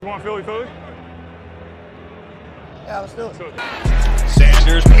You want Philly? Yeah, let's do it.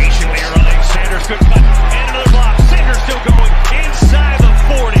 Sanders patiently running. Sanders good cut. And another block. Sanders still going inside the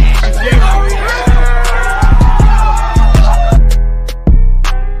 40.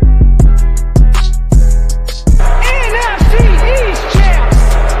 NFC East champs,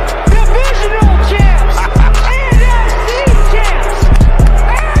 divisional champs, NFC champs,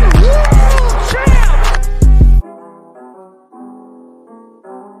 and world champs.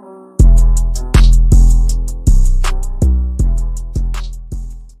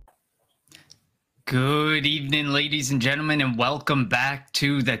 Good evening, ladies and gentlemen, and welcome back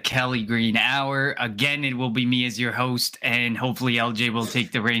to the Kelly Green Hour. Again, it will be me as your host, and hopefully LJ will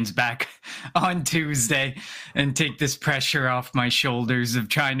take the reins back on Tuesday and take this pressure off my shoulders of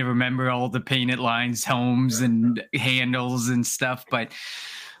trying to remember all the painted lines, homes, and handles and stuff. But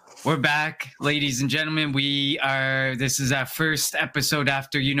we're back, ladies and gentlemen. This is our first episode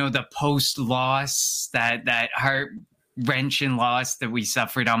after, the post-loss, that heart-wrenching loss that we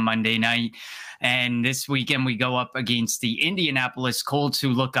suffered on Monday night. And this weekend we go up against the Indianapolis Colts, who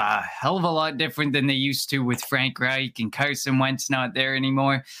look a hell of a lot different than they used to with Frank Reich and Carson Wentz not there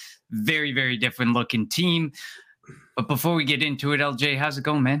anymore. Very, very different looking team. But before we get into it, LJ, how's it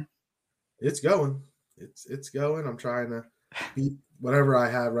going, man? It's going. It's going. I'm trying to beat whatever I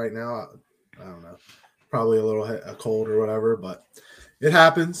have right now. I don't know. Probably a cold or whatever, but it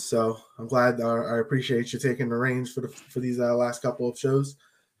happens. So I'm glad. I appreciate you taking the reins for these last couple of shows.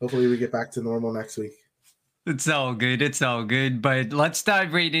 Hopefully we get back to normal next week. It's all good. It's all good. But let's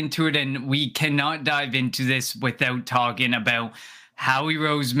dive right into it. And we cannot dive into this without talking about Howie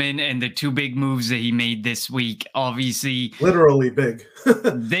Roseman and the two big moves that he made this week. Obviously, literally big.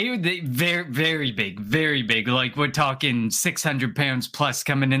 they very, very big, very big. Like we're talking 600 pounds plus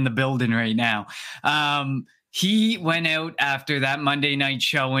coming in the building right now. He went out after that Monday night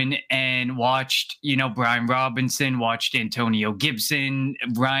showing and watched, Brian Robinson, watched Antonio Gibson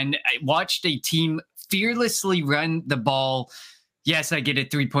watched a team fearlessly run the ball. Yes, I get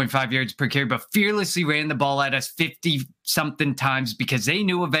it, 3.5 yards per carry, but fearlessly ran the ball at us 50-something times because they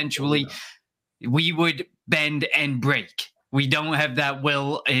knew eventually we would bend and break. We don't have that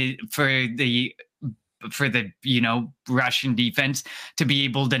will for the Russian defense to be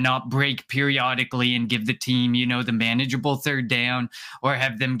able to not break periodically and give the team, the manageable third down or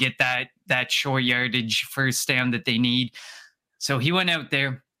have them get that short yardage first down that they need. So he went out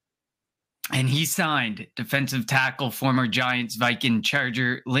there and he signed defensive tackle, former Giants, Viking,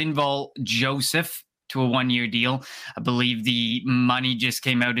 Charger, Linval Joseph to a 1-year deal. I believe the money just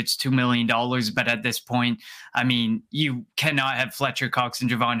came out. It's $2 million. But at this point, I mean, you cannot have Fletcher Cox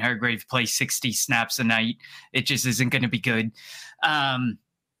and Javon Hargrave play 60 snaps a night. It just isn't going to be good. And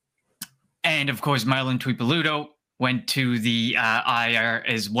of course, Marlon Tuipulotu went to the IR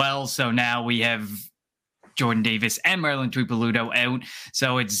as well. So now we have Jordan Davis and Marlon Tuipulotu out.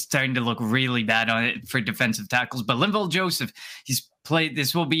 So it's starting to look really bad on it for defensive tackles. But Linval Joseph,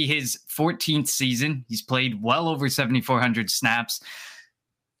 this will be his 14th season. He's played well over 7,400 snaps.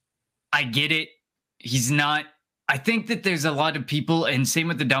 I get it. I think that there's a lot of people, and same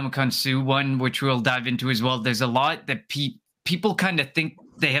with the Ndamukong Suh one, which we'll dive into as well. There's a lot that people kind of think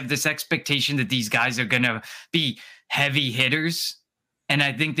they have this expectation that these guys are going to be heavy hitters. And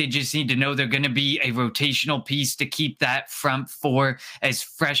I think they just need to know they're going to be a rotational piece to keep that front four as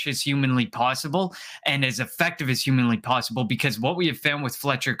fresh as humanly possible and as effective as humanly possible. Because what we have found with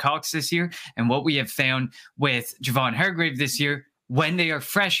Fletcher Cox this year and what we have found with Javon Hargrave this year, when they are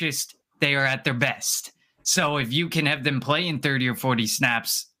freshest, they are at their best. So if you can have them play in 30 or 40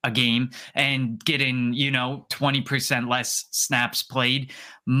 snaps a game and get in, 20% less snaps played,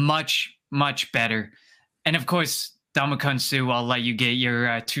 much, much better. And of course, Ndamukong Suh, I'll let you get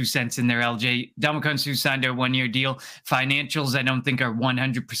your 2 cents in there, LJ. Ndamukong Suh signed a 1-year deal. Financials, I don't think, are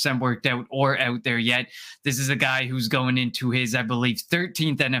 100% worked out or out there yet. This is a guy who's going into his, I believe,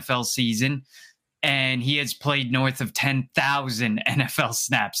 13th NFL season, and he has played north of 10,000 NFL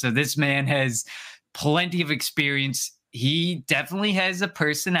snaps. So this man has plenty of experience. He definitely has a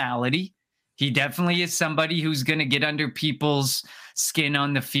personality. He definitely is somebody who's going to get under people's skin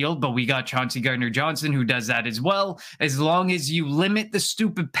on the field, but we got Chauncey Gardner-Johnson who does that as well. As long as you limit the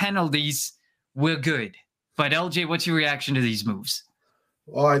stupid penalties, we're good. But LJ, what's your reaction to these moves?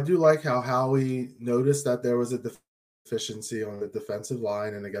 Well, I do like how Howie noticed that there was a deficiency on the defensive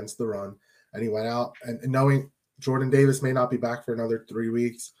line and against the run, and he went out and knowing Jordan Davis may not be back for another 3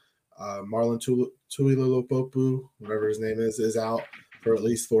 weeks. Marlon Tuipulotu, whatever his name is out for at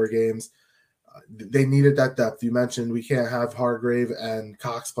least 4 games. They needed that depth. You mentioned we can't have Hargrave and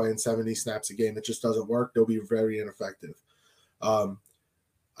Cox playing 70 snaps a game. It just doesn't work. They'll be very ineffective.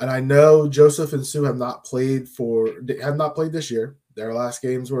 And I know Joseph and Sue have not played this year. Their last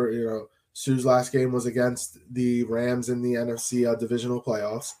games were, Sue's last game was against the Rams in the NFC divisional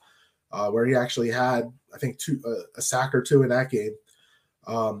playoffs, where he actually had, I think, a sack or two in that game.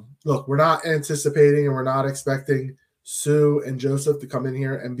 Look, we're not anticipating and we're not expecting Sue and Joseph to come in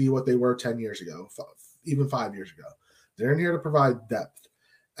here and be what they were 10 years ago, even 5 years ago. They're in here to provide depth,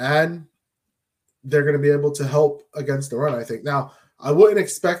 and they're going to be able to help against the run, I think. Now, I wouldn't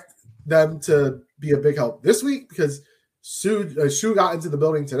expect them to be a big help this week because Sue got into the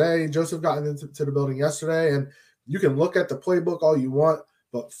building today. Joseph got into the building yesterday, and you can look at the playbook all you want,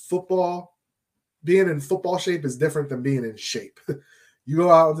 but being in football shape is different than being in shape. You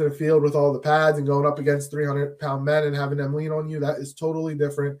go out into the field with all the pads and going up against 300-pound men and having them lean on you, that is totally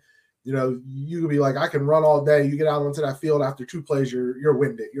different. You could be like, I can run all day. You get out onto that field after 2 plays, you're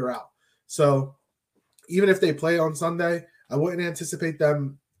winded, you're out. So even if they play on Sunday, I wouldn't anticipate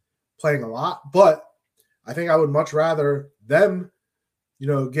them playing a lot, but I think I would much rather them,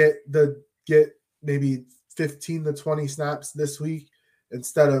 get maybe 15 to 20 snaps this week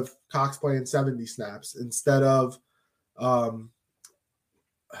instead of Cox playing 70 snaps, instead of I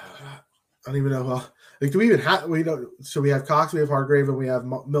don't even know. Do we even have? We don't. So we have Cox, we have Hargrave, and we have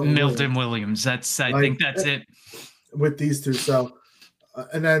Milton Williams. I think that's it with these two. So,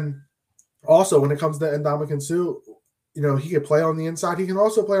 and then also when it comes to Ndamukong Suh, he can play on the inside. He can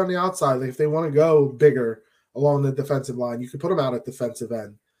also play on the outside. Like if they want to go bigger along the defensive line, you can put him out at defensive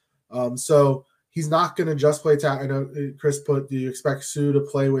end. So he's not going to just play tackle. I know Chris put, do you expect Suh to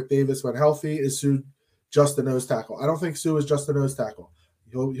play with Davis when healthy? Is Suh just a nose tackle? I don't think Suh is just a nose tackle.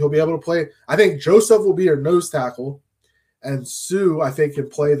 He'll be able to play. I think Joseph will be your nose tackle, and Suh, I think, can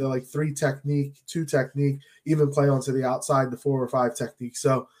play the 3 technique, 2 technique, even play onto the outside, the 4 or 5 technique.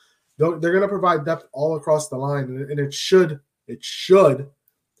 So they're going to provide depth all across the line, and it should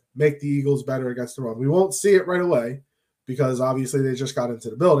make the Eagles better against the run. We won't see it right away because obviously they just got into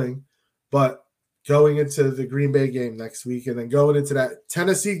the building, but going into the Green Bay game next week and then going into that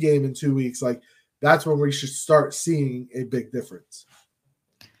Tennessee game in 2 weeks, that's when we should start seeing a big difference.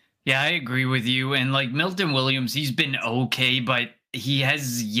 Yeah, I agree with you. And Milton Williams, he's been okay, but he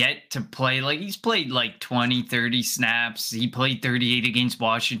has yet to play. He's played 20, 30 snaps. He played 38 against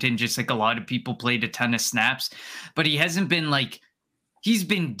Washington, just like a lot of people played a ton of snaps. But he hasn't been he's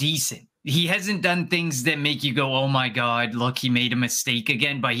been decent. He hasn't done things that make you go, oh my God, look, he made a mistake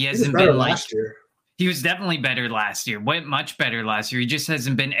again. But he hasn't been last year. He was definitely better last year, went much better last year. He just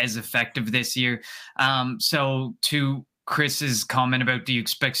hasn't been as effective this year. So to Chris's comment about, do you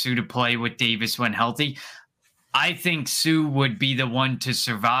expect Suh to play with Davis when healthy? I think Suh would be the one to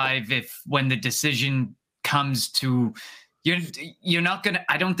survive when the decision comes to, you're not going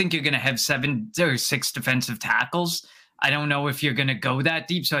to, I don't think you're going to have 7 or 6 defensive tackles. I don't know if you're going to go that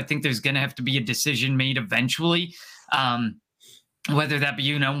deep. So I think there's going to have to be a decision made eventually. Whether that be,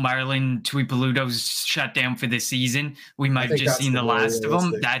 Marlon Tuipulotu's shut down for the season. We might have just seen the last of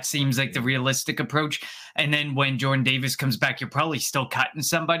him. That seems like the realistic approach. And then when Jordan Davis comes back, you're probably still cutting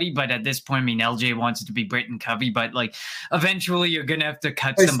somebody. But at this point, LJ wants it to be Britton Covey. But eventually you're going to have to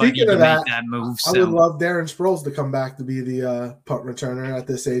cut somebody to make that move. I would love Darren Sproles to come back to be the punt returner at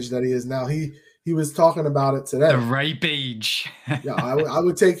this age that he is now. He was talking about it today. The ripe age. Yeah, I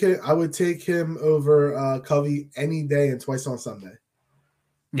would take him. I would take him over Covey any day and twice on Sunday.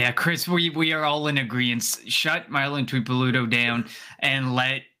 Yeah, Chris, we are all in agreement. Shut Marlon Tuipulotu down and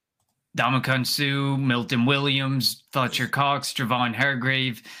let Ndamukong Suh, Milton Williams, Fletcher Cox, Javon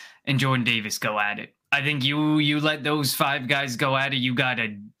Hargrave, and Jordan Davis go at it. I think you let those 5 guys go at it. You got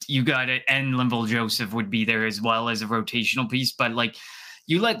it, and Linval Joseph would be there as well as a rotational piece. But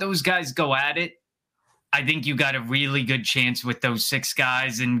you let those guys go at it, I think you got a really good chance with those 6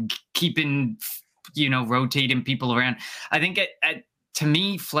 guys and keeping, rotating people around. I think to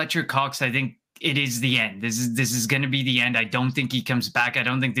me, Fletcher Cox, I think it is the end. This is going to be the end. I don't think he comes back. I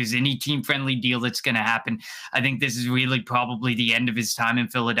don't think there's any team-friendly deal that's going to happen. I think this is really probably the end of his time in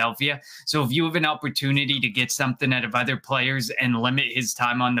Philadelphia. So if you have an opportunity to get something out of other players and limit his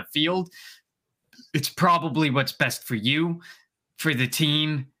time on the field, it's probably what's best for you, for the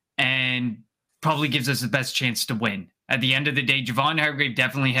team, and probably gives us the best chance to win. At the end of the day, Javon Hargrave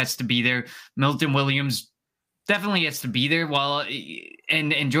definitely has to be there. Milton Williams definitely has to be there.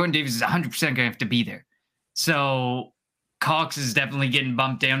 And Jordan Davis is 100% going to have to be there. So Cox is definitely getting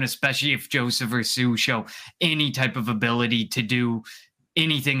bumped down, especially if Joseph or Suh show any type of ability to do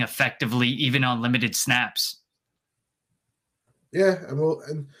anything effectively, even on limited snaps. Yeah,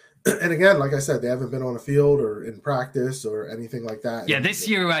 and again, like I said, they haven't been on the field or in practice or anything like that. Yeah, this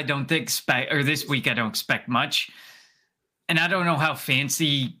year I don't expect, or this week I don't expect much. And I don't know how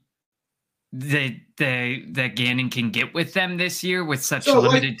fancy that Gannon can get with them this year with such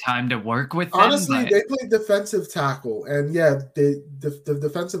limited time to work with them. Honestly, they play defensive tackle, and the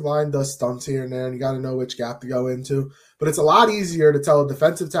defensive line does stunts here and there, and you got to know which gap to go into. But it's a lot easier to tell a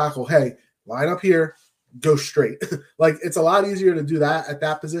defensive tackle, hey, line up here, go straight. Like, it's a lot easier to do that at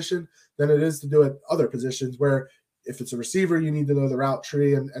that position than it is to do at other positions where if it's a receiver, you need to know the route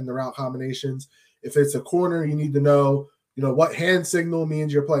tree and the route combinations. If it's a corner, you need to know, what hand signal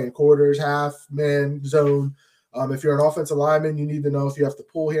means you're playing quarters, half, man, zone. If you're an offensive lineman, you need to know if you have to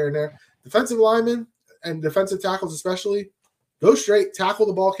pull here and there. Defensive linemen and defensive tackles especially, go straight, tackle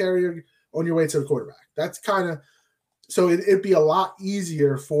the ball carrier on your way to the quarterback. That's kind of – so it'd be a lot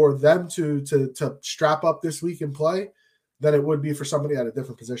easier for them to strap up this week and play than it would be for somebody at a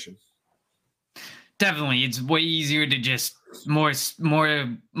different position. Definitely. It's way easier to just more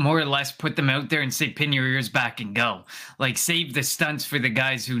or less put them out there and say, pin your ears back and go. Like, save the stunts for the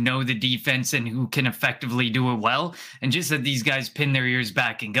guys who know the defense and who can effectively do it well. And just let these guys pin their ears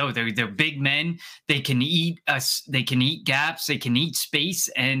back and go. They're big men. They can eat us. They can eat gaps. They can eat space.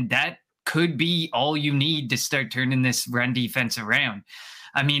 And that could be all you need to start turning this run defense around.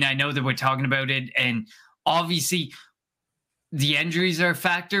 I mean, I know that we're talking about it, and obviously the injuries are a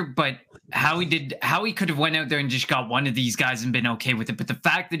factor, but how he could have went out there and just got one of these guys and been okay with it. But the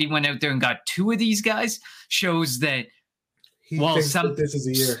fact that he went out there and got two of these guys shows that he thinks that this is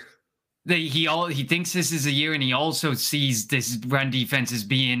a year. He thinks this is a year, and he also sees this run defense as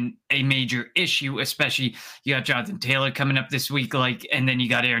being a major issue. Especially, you got Jonathan Taylor coming up this week, and then you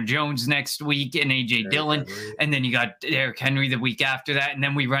got Aaron Jones next week, and AJ Dillon, and then you got Derrick Henry the week after that, and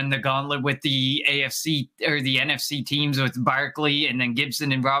then we run the gauntlet with the AFC or the NFC teams with Barkley, and then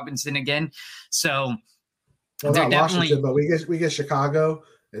Gibson and Robinson again. So, not Washington, but we get Chicago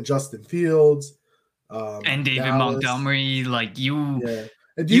and Justin Fields and David Dallas. Montgomery, Yeah.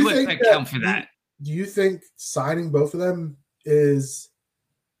 And do you account for that? Do you think signing both of them is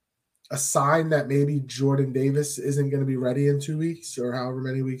a sign that maybe Jordan Davis isn't going to be ready in 2 weeks or however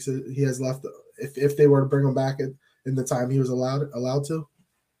many weeks he has left? If they were to bring him back in the time he was allowed to?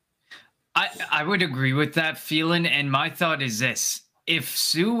 I would agree with that feeling. And my thought is this: if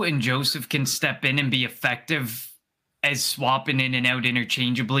Sue and Joseph can step in and be effective as swapping in and out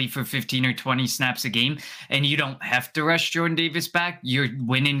interchangeably for 15 or 20 snaps a game, and you don't have to rush Jordan Davis back, you're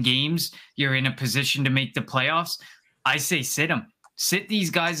winning games, you're in a position to make the playoffs, I say sit them. Sit these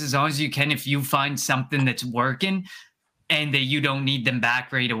guys as long as you can if you find something that's working and that you don't need them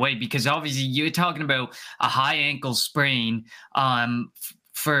back right away. Because obviously you're talking about a high ankle sprain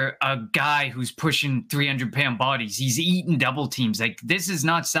for a guy who's pushing 300-pound bodies. He's eating double teams. Like, this is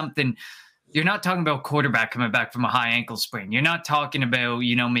not something – you're not talking about quarterback coming back from a high ankle sprain. You're not talking about,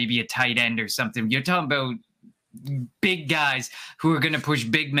 maybe a tight end or something. You're talking about big guys who are going to push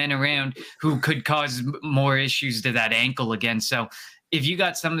big men around who could cause more issues to that ankle again. So if you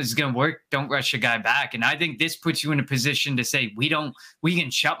got something that's going to work, don't rush a guy back. And I think this puts you in a position to say, we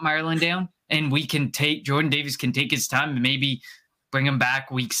can shut Maryland down, and Jordan Davis can take his time and maybe bring him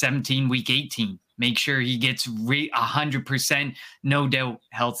back week 17, week 18. Make sure he gets 100%, no doubt,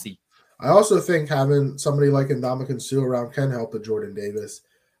 healthy. I also think having somebody like Ndamukong Suh around can help with Jordan Davis.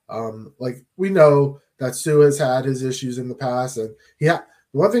 We know that Suh has had his issues in the past, and the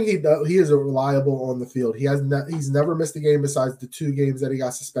one thing he is reliable on the field. He's never missed a game besides the 2 games that he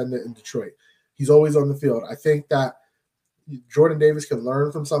got suspended in Detroit. He's always on the field. I think that Jordan Davis can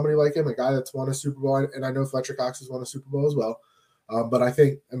learn from somebody like him, a guy that's won a Super Bowl, and I know Fletcher Cox has won a Super Bowl as well. But I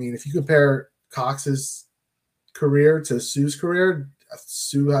think, if you compare Cox's career to Suh's career,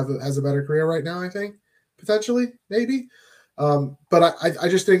 Suh has a better career right now, I think, potentially, maybe. But I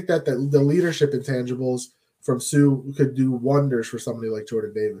just think that the leadership intangibles from Suh could do wonders for somebody like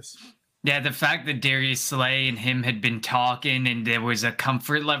Jordan Davis. Yeah, the fact that Darius Slay and him had been talking and there was a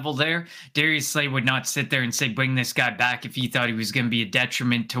comfort level there, Darius Slay would not sit there and say, bring this guy back if he thought he was going to be a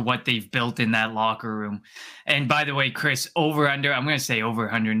detriment to what they've built in that locker room. And by the way, Chris, I'm going to say over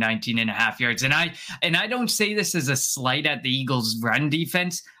 119.5 yards. And I don't say this as a slight at the Eagles' run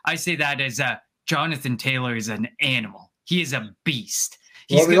defense. I say that as Jonathan Taylor is an animal. He is a beast.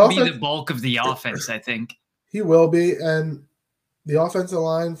 He's going to be the bulk of the offense, I think. He will be, and the offensive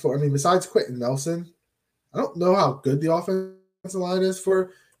line besides Quentin Nelson, I don't know how good the offensive line is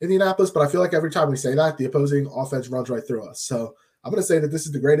for Indianapolis, but I feel like every time we say that, the opposing offense runs right through us. So I'm going to say that this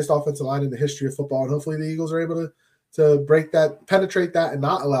is the greatest offensive line in the history of football, and hopefully the Eagles are able to break that, penetrate that, and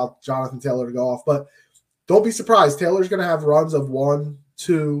not allow Jonathan Taylor to go off. But don't be surprised. Taylor's going to have runs of 1,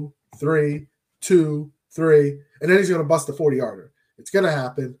 2, 3, 2, 3, and then he's going to bust a 40-yarder. It's going to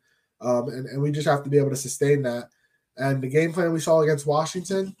happen, and we just have to be able to sustain that. And the game plan we saw against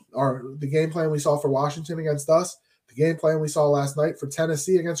Washington, or the game plan we saw for Washington against us, the game plan we saw last night for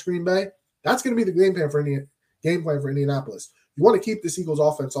Tennessee against Green Bay, that's going to be the game plan for Indianapolis. You want to keep this Eagles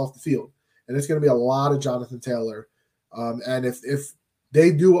offense off the field, and it's going to be a lot of Jonathan Taylor. And if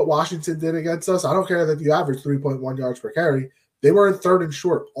they do what Washington did against us, I don't care that you average 3.1 yards per carry. They were in third and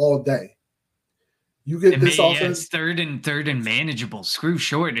short all day. You get this offense. It's third and manageable. Screw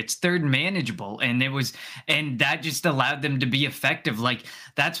short. It's third and manageable. And that just allowed them to be effective. Like,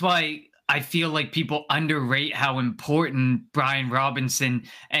 that's why I feel like people underrate how important Brian Robinson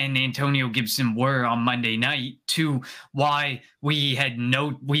and Antonio Gibson were on Monday night, to why we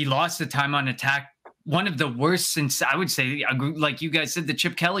lost the time on attack. One of the worst since, I would say, like you guys said, the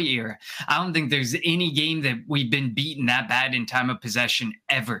Chip Kelly era. I don't think there's any game that we've been beaten that bad in time of possession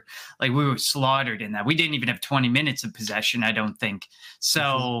ever. Like, we were slaughtered in that. We didn't even have 20 minutes of possession, I don't think.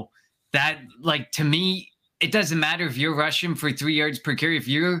 So that, like, to me, it doesn't matter if you're rushing for 3 yards per carry. If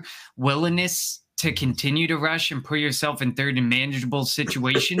your willingness to continue to rush and put yourself in third and manageable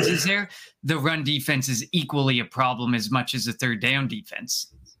situations is there, the run defense is equally a problem as much as the third down defense.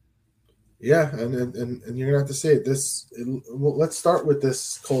 Yeah, and you're gonna have to say it. Let's start with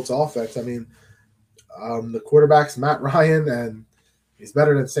this Colts offense. I mean, the quarterback's Matt Ryan, and he's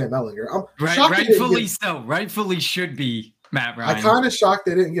better than Sam Ehlinger. Rightfully should be Matt Ryan. I'm kind of shocked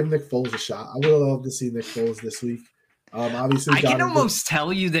they didn't give Nick Foles a shot. I would have loved to see Nick Foles this week. Obviously, I can almost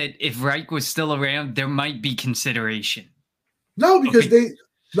tell you that if Reich was still around, there might be consideration. No, because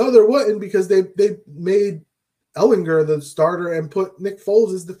there wouldn't, because they made Ehlinger the starter and put Nick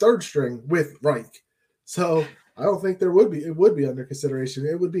Foles as the third string with Reich. So I don't think it would be under consideration.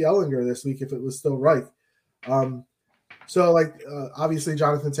 It would be Ehlinger this week if it was still Reich. Obviously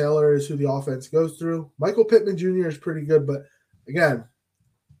Jonathan Taylor is who the offense goes through. Michael Pittman Jr. is pretty good, but again,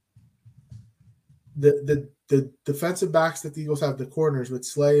 the defensive backs that the Eagles have, the corners with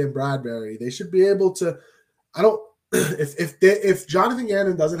Slay and Bradbury, they should be able to. If Jonathan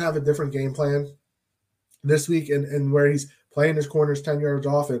Gannon doesn't have a different game plan this week, and where he's playing his corners 10 yards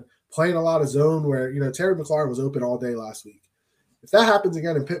off and playing a lot of zone, where Terry McLaurin was open all day last week. If that happens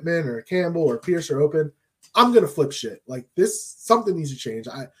again and Pittman or Campbell or Pierce are open, I'm gonna flip shit. Like, something needs to change.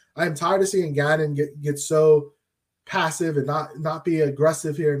 I am tired of seeing Gannon get so passive and not be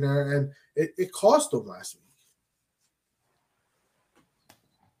aggressive here and there, and it cost them last week.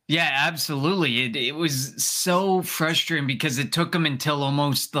 Yeah, absolutely. It was so frustrating because it took them until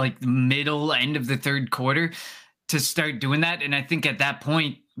almost like the middle end of the third quarter to start doing that. And I think at that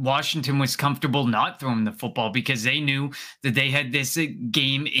point, Washington was comfortable not throwing the football because they knew that they had this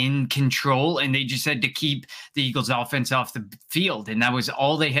game in control, and they just had to keep the Eagles offense off the field. And that was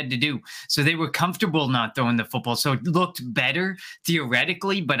all they had to do. So they were comfortable not throwing the football. So it looked better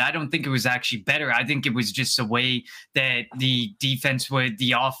theoretically, but I don't think it was actually better. I think it was just the way that the defense with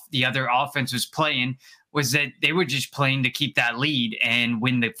the other offense was playing, was that they were just playing to keep that lead and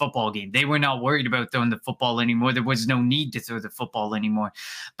win the football game. They were not worried about throwing the football anymore. There was no need to throw the football anymore.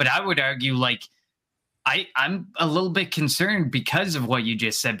 But I would argue, like, I'm a little bit concerned because of what you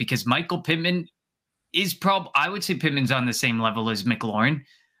just said, because Michael Pittman is I would say Pittman's on the same level as McLaurin.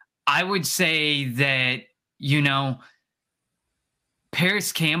 I would say that,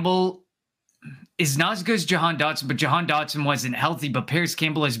 Paris Campbell is not as good as Jahan Dotson, but Jahan Dotson wasn't healthy. But Paris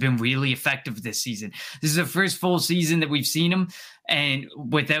Campbell has been really effective this season. This is the first full season that we've seen him and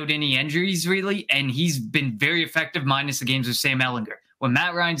without any injuries, really. And he's been very effective minus the games with Sam Ehlinger. When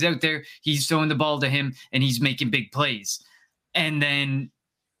Matt Ryan's out there, he's throwing the ball to him and he's making big plays. And then,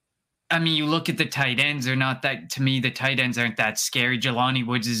 I mean, you look at the tight ends, they're not that, to me, the tight ends aren't that scary. Jelani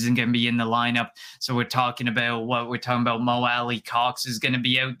Woods isn't going to be in the lineup. So we're talking about Mo Alley Cox is going to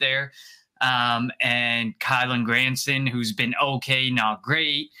be out there. And Kylan Granson, who's been okay, not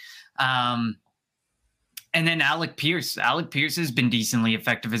great. And then Alec Pierce. Alec Pierce has been decently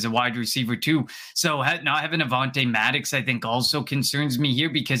effective as a wide receiver too. So not having Avonte Maddox, I think, also concerns me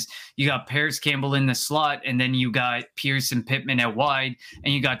here, because you got Paris Campbell in the slot, and then you got Pierce and Pittman at wide,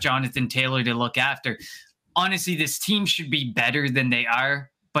 and you got Jonathan Taylor to look after. Honestly, this team should be better than they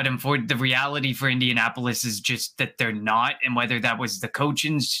are. But the reality for Indianapolis is just that they're not. And whether that was the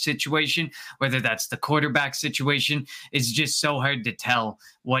coaching situation, whether that's the quarterback situation, is just so hard to tell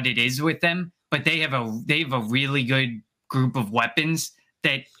what it is with them. But they have a really good group of weapons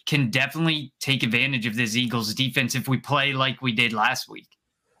that can definitely take advantage of this Eagles defense if we play like we did last week.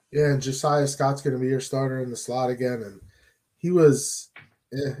 Yeah, and Josiah Scott's going to be your starter in the slot again. And he was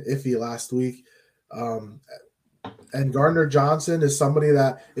iffy last week. And Gardner Johnson is somebody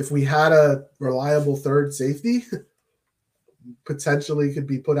that, if we had a reliable third safety, potentially could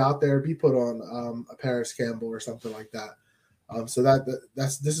be put out there, be put on a Paris Campbell or something like that. So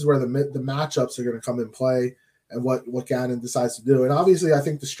this is where the matchups are going to come in play, and what Gannon decides to do. And obviously, I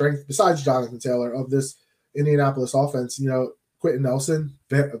think the strength, besides Jonathan Taylor, of this Indianapolis offense, Quentin Nelson,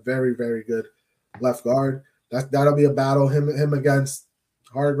 a very, very good left guard. That'll be a battle. Him against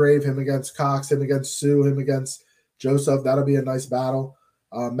Hargrave, him against Cox, him against Sue, him against Joseph. That'll be a nice battle.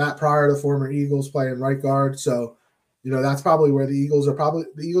 Matt Pryor, the former Eagles, playing right guard. So, that's probably where the Eagles are probably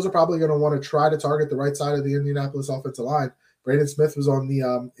going to want to try to target the right side of the Indianapolis offensive line. Braden Smith was on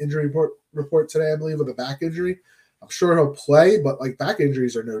the injury report today, I believe, with a back injury. I'm sure he'll play, but back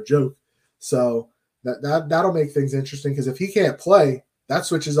injuries are no joke. So that'll make things interesting, because if he can't play, that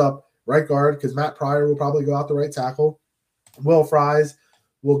switches up right guard, because Matt Pryor will probably go out the right tackle. Will Fries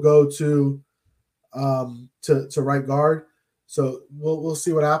will go to right guard. So we'll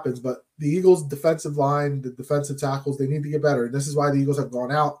see what happens. But the Eagles' defensive line, the defensive tackles, they need to get better. And this is why the Eagles have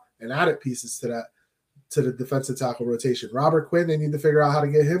gone out and added pieces to the defensive tackle rotation. Robert Quinn, they need to figure out how to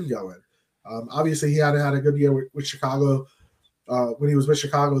get him going. Obviously, he hadn't had a good year with Chicago when he was with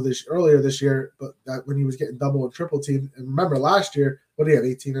Chicago earlier this year, but when he was getting double and triple teamed. And remember, last year, what did he have,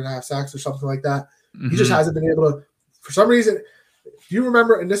 18.5 sacks or something like that? Mm-hmm. He just hasn't been able to, for some reason. Do you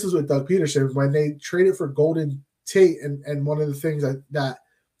remember, and this was with Doug Peterson, when they traded for Golden Tate, and one of the things that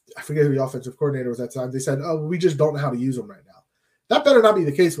I forget who the offensive coordinator was at the time, they said, oh, we just don't know how to use him right now. That better not be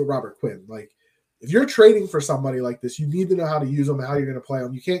the case with Robert Quinn. If you're trading for somebody like this, you need to know how to use them and how you're going to play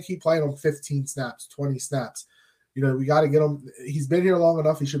them. You can't keep playing them 15 snaps, 20 snaps. We got to get him. He's been here long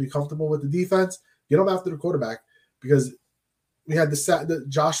enough. He should be comfortable with the defense. Get him after the quarterback, because we had the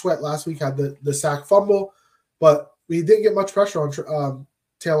Josh Sweat last week had the sack fumble, but we didn't get much pressure on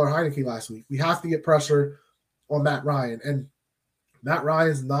Taylor Heineke last week. We have to get pressure on Matt Ryan, and Matt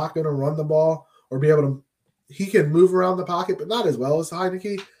Ryan's not going to run the ball or be able to. He can move around the pocket, but not as well as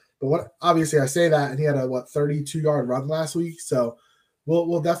Heineke. But obviously I say that, and he had a 32-yard run last week, so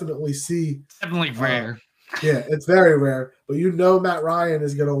we'll definitely see. Definitely rare. Yeah, it's very rare. But Matt Ryan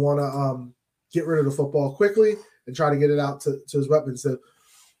is going to want to get rid of the football quickly and try to get it out to his weapons. So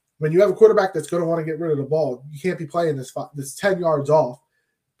when you have a quarterback that's going to want to get rid of the ball, you can't be playing this 10 yards off,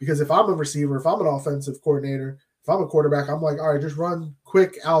 because if I'm a receiver, if I'm an offensive coordinator, if I'm a quarterback, I'm like, all right, just run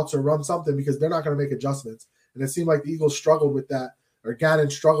quick outs or run something, because they're not going to make adjustments. And it seemed like the Eagles struggled with that, or Gannon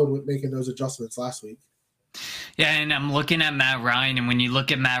struggled with making those adjustments last week. Yeah, and I'm looking at Matt Ryan, and when you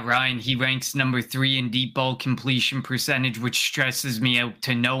look at Matt Ryan, he ranks number 3 in deep ball completion percentage, which stresses me out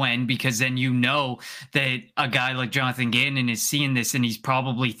to no end, because then that a guy like Jonathan Gannon is seeing this, and he's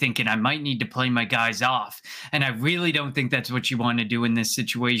probably thinking, I might need to play my guys off. And I really don't think that's what you want to do in this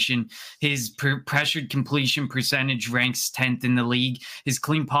situation. His pressured completion percentage ranks 10th in the league. His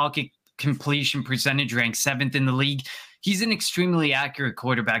clean pocket completion percentage ranks 7th in the league. He's an extremely accurate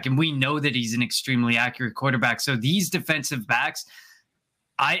quarterback, and we know that he's an extremely accurate quarterback. So these defensive backs,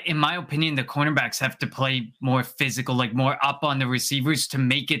 in my opinion, the cornerbacks have to play more physical, more up on the receivers, to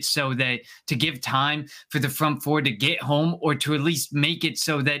make it so that, to give time for the front four to get home, or to at least make it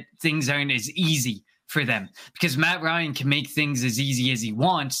so that things aren't as easy for them, because Matt Ryan can make things as easy as he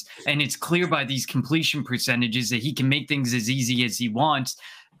wants. And it's clear by these completion percentages that he can make things as easy as he wants,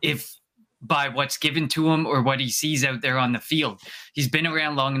 by what's given to him or what he sees out there on the field. He's been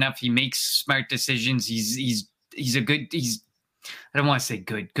around long enough. He makes smart decisions. He's I don't want to say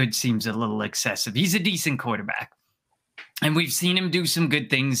good. Good seems a little excessive. He's a decent quarterback, and we've seen him do some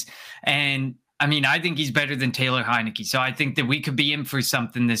good things. And I think he's better than Taylor Heineke. So I think that we could be in for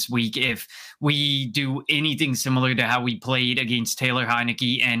something this week if we do anything similar to how we played against Taylor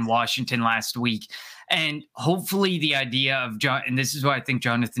Heineke and Washington last week. And hopefully the idea of and this is why I think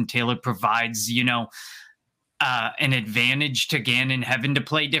Jonathan Taylor provides, an advantage to Gannon having to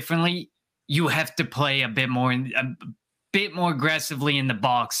play differently. You have to play a bit more aggressively in the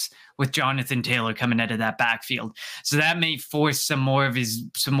box with Jonathan Taylor coming out of that backfield. So that may force some more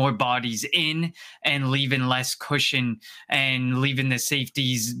bodies in, and leaving less cushion, and leaving the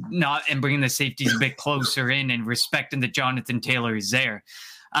safeties and bringing the safeties a bit closer in, and respecting that Jonathan Taylor is there.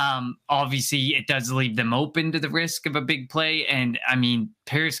 Obviously it does leave them open to the risk of a big play. And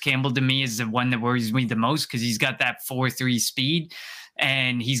Paris Campbell to me is the one that worries me the most, because he's got that 4.3 speed,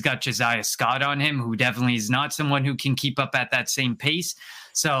 and he's got Josiah Scott on him, who definitely is not someone who can keep up at that same pace.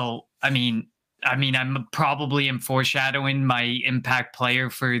 So, I'm probably am foreshadowing my impact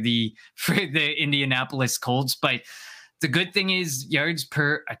player for the Indianapolis Colts, but the good thing is yards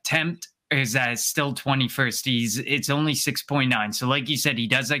per attempt is still 21st. It's only 6.9. So like you said, he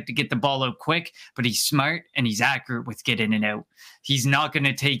does like to get the ball out quick, but he's smart and he's accurate with getting it out. He's not going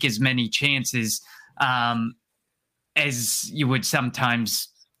to take as many chances as you would sometimes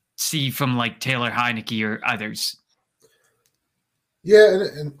see from like Taylor Heineke or others. Yeah,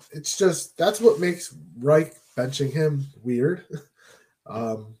 and it's just that's what makes Reich benching him weird.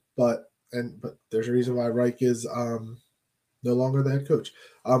 But there's a reason why Reich is no longer the head coach.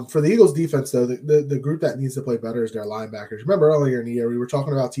 For the Eagles defense, though, the group that needs to play better is their linebackers. Remember earlier in the year, we were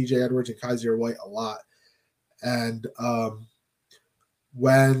talking about TJ Edwards and Kaiser White a lot. And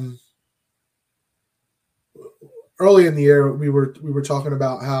when early in the year, we were talking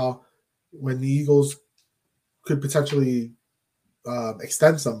about how when the Eagles could potentially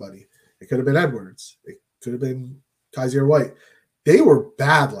extend somebody, it could have been Edwards. It could have been Kaiser White. They were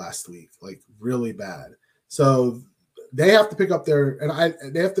bad last week, like really bad. So they have to pick up their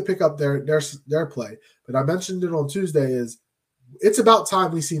play. But I mentioned it on Tuesday is it's about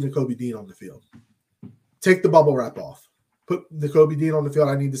time we see Nakobe Dean on the field. Take the bubble wrap off. Put Nakobe Dean on the field.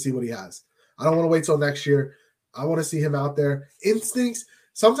 I need to see what he has. I don't want to wait till next year. I want to see him out there. Instincts.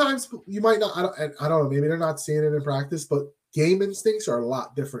 Sometimes you might not. I don't know. Maybe they're not seeing it in practice, but game instincts are a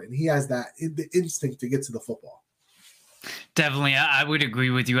lot different, and he has the instinct to get to the football. Definitely, I would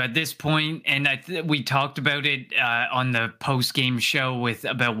agree with you at this point, and we talked about it on the post-game show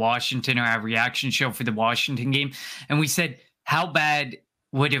about Washington, or our reaction show for the Washington game, and we said, how bad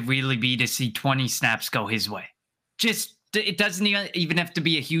would it really be to see 20 snaps go his way? It doesn't even have to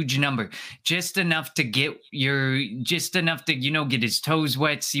be a huge number, just enough to get his toes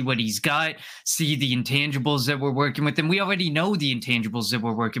wet, see what he's got, see the intangibles that we're working with. And we already know the intangibles that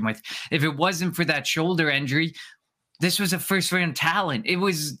we're working with. If it wasn't for that shoulder injury, this was a first-round talent. It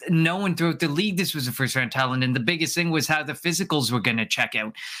was known throughout the league this was a first-round talent, and the biggest thing was how the physicals were going to check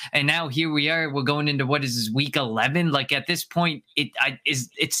out. And now here we are. We're going into what is this, week 11? Like at this point,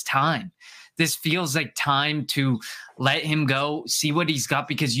 it's time. This feels like time to let him go, see what he's got,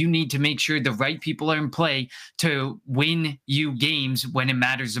 because you need to make sure the right people are in play to win you games when it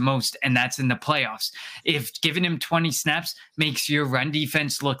matters the most, and that's in the playoffs. If giving him 20 snaps makes your run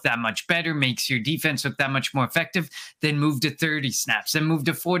defense look that much better, makes your defense look that much more effective, then move to 30 snaps, then move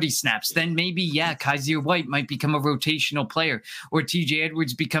to 40 snaps. Then maybe, Kaiser White might become a rotational player, or TJ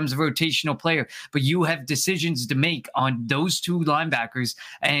Edwards becomes a rotational player. But you have decisions to make on those two linebackers,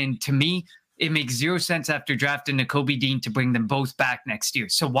 and to me, it makes zero sense after drafting Nakobe Dean to bring them both back next year.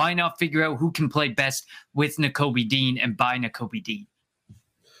 So why not figure out who can play best with Nakobe Dean and buy Nakobe Dean?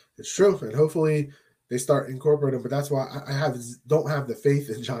 It's true, and hopefully they start incorporating. But that's why I don't have the faith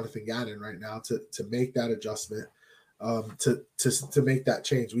in Jonathan Gannon right now to make that adjustment, to make that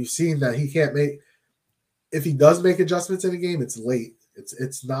change. We've seen that he can't make. If he does make adjustments in a game, it's late.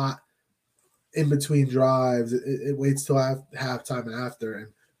 It's not in between drives. It waits till halftime and after, and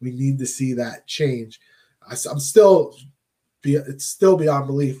we need to see that change. It's still beyond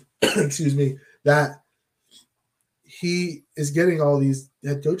belief, excuse me, that he is getting all these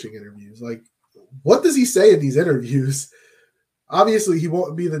head coaching interviews. Like, what does he say in these interviews? Obviously, he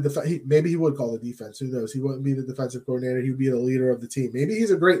won't be maybe he would call the defense. Who knows? He wouldn't be the defensive coordinator. He would be the leader of the team. Maybe he's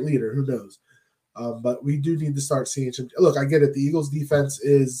a great leader. Who knows? But we do need to start seeing some. Look, I get it. The Eagles' defense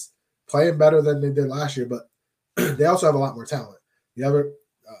is playing better than they did last year, but they also have a lot more talent.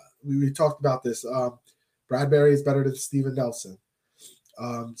 We talked about this. Bradbury is better than Steven Nelson.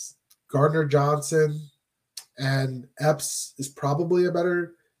 Gardner Johnson and Epps is probably a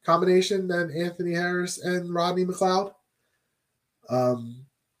better combination than Anthony Harris and Rodney McLeod.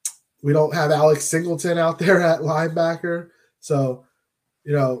 We don't have Alex Singleton out there at linebacker. So,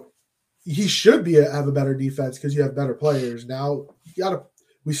 he should have a better defense because you have better players. Now,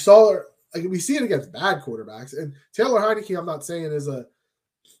 we see it against bad quarterbacks. And Taylor Heineke, I'm not saying is a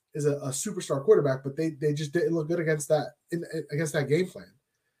superstar quarterback, but they just didn't look good against that game plan.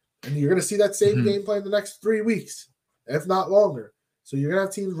 And you're going to see that same game plan the next 3 weeks, if not longer. So you're going to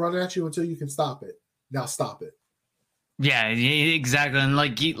have teams running at you until you can stop it. Now stop it. Yeah, exactly. And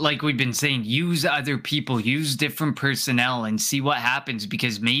like we've been saying, use other people, use different personnel and see what happens,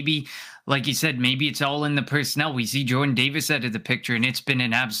 because maybe, like you said, maybe it's all in the personnel. We see Jordan Davis out of the picture, and it's been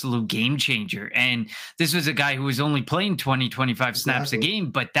an absolute game changer. And this was a guy who was only playing 20, 25 snaps a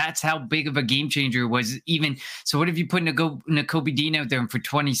game, but that's how big of a game changer it was. Even so, what if you put Nakobe Dean out there, and for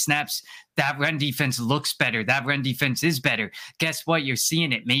 20 snaps, that run defense looks better. That run defense is better. Guess what? You're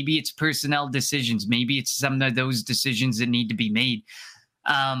seeing it. Maybe it's personnel decisions. Maybe it's some of those decisions that need to be made.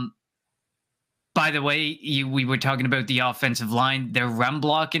 By the way, we were talking about the offensive line. Their run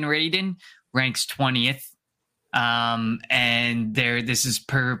blocking rating ranks 20th And this is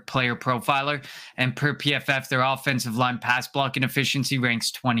per Player Profiler, and per PFF, their offensive line pass blocking efficiency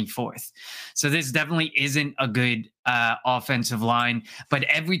ranks 24th. So this definitely isn't a good offensive line. But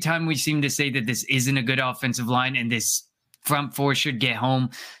every time we seem to say that this isn't a good offensive line and this front four should get home,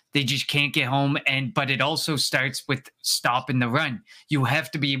 they just can't get home. But it also starts with stopping the run. You have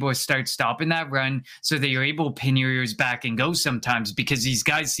to be able to start stopping that run so that you're able to pin your ears back and go sometimes, because these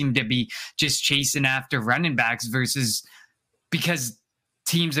guys seem to be just chasing after running backs because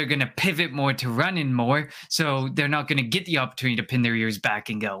teams are going to pivot more to running more. So they're not going to get the opportunity to pin their ears back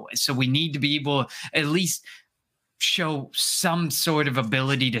and go. So we need to be able to at least show some sort of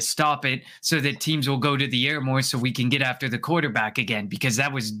ability to stop it so that teams will go to the air more so we can get after the quarterback again, because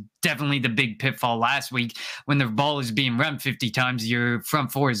that was definitely the big pitfall last week. When the ball is being run 50 times, your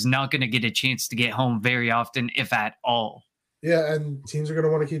front four is not going to get a chance to get home very often, if at all. Yeah, and teams are going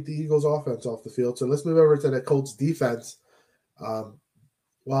to want to keep the Eagles offense off the field. So let's move over to the Colts defense.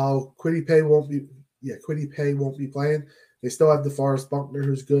 While Kwity Paye won't be playing, they still have DeForest Buckner,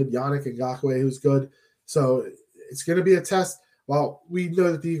 who's good, Yannick Ngakoue, who's good. So it's going to be a test. While we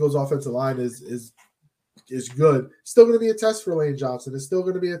know that the Eagles' offensive line is good, it's still going to be a test for Lane Johnson. It's still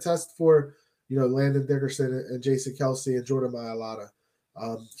going to be a test for Landon Dickerson and Jason Kelsey and Jordan Mailata.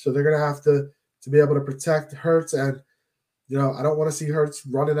 So they're going to have to be able to protect Hurts, and I don't want to see Hurts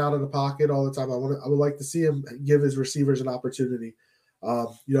running out of the pocket all the time. I would like to see him give his receivers an opportunity.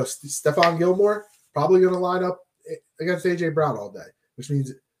 Stephon Gilmore probably going to line up against AJ Brown all day, which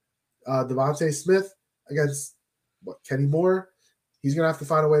means Devontae Smith against Kenny Moore, he's going to have to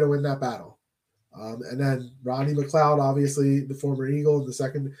find a way to win that battle. And then Rodney McLeod, obviously the former Eagle in the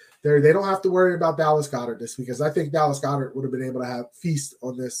second there. They don't have to worry about Dallas Goedert this week, because I think Dallas Goedert would have been able to have feast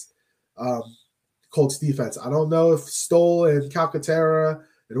on this Colts defense. I don't know if Stoll and Calcaterra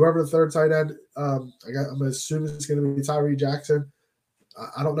and whoever the third tight end, I'm assuming it's going to be Tyree Jackson.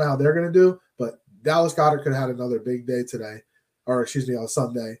 I don't know how they're going to do, but Dallas Goedert could have had another big day today, or on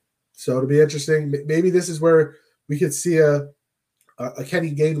Sunday. So it'll be interesting. Maybe this is where we could see a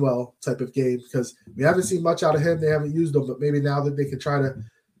Kenny Gainwell type of game, because we haven't seen much out of him. They haven't used him, but maybe now that they can try to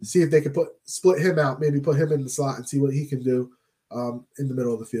see if they can split him out, maybe put him in the slot and see what he can do in the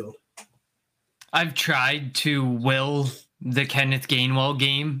middle of the field. I've tried to will the Kenneth Gainwell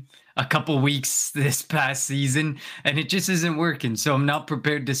game a couple weeks this past season, and it just isn't working. So I'm not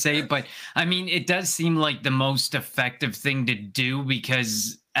prepared to say, but I mean, it does seem like the most effective thing to do,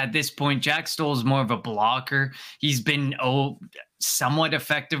 because at this point, Jack Stoll is more of a blocker. He's been somewhat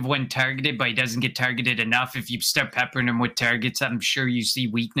effective when targeted, but he doesn't get targeted enough. If you start peppering him with targets, I'm sure you see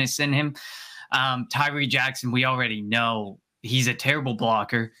weakness in him. Tyree Jackson, we already know he's a terrible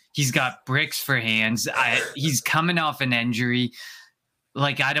blocker. He's got bricks for hands. He's coming off an injury.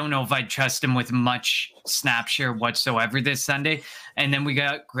 Like, I don't know if I'd trust him with much snap share whatsoever this Sunday. And then we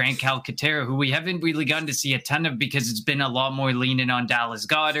got Grant Calcaterra, who we haven't really gotten to see a ton of, because it's been a lot more leaning on Dallas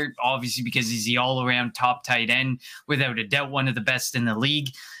Goedert, obviously because he's the all-around top tight end, without a doubt one of the best in the league.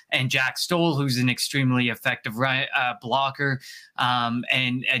 And Jack Stoll, who's an extremely effective blocker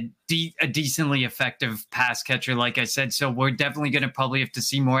and a decently effective pass catcher, like I said. So we're definitely going to probably have to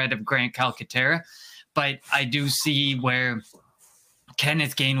see more out of Grant Calcaterra. But I do see where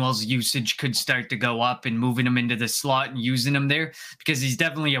Kenneth Gainwell's usage could start to go up, and moving him into the slot and using him there, because he's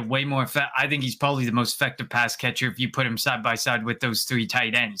definitely a way more I think he's probably the most effective pass catcher if you put him side by side with those three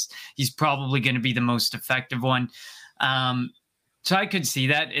tight ends. He's probably going to be the most effective one. So I could see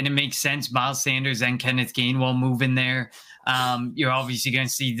that, and it makes sense. Miles Sanders and Kenneth Gainwell move in there. You're obviously going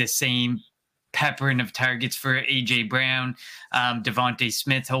to see the same peppering of targets for AJ Brown, Devontae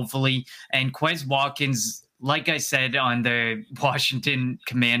Smith, hopefully, and Quez Watkins. Like I said on the Washington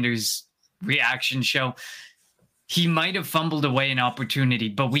Commanders reaction show, he might have fumbled away an opportunity,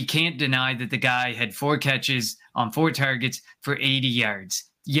 but we can't deny that the guy had 4 catches on 4 targets for 80 yards.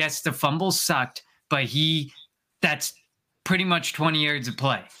 Yes, the fumble sucked, but that's pretty much 20 yards of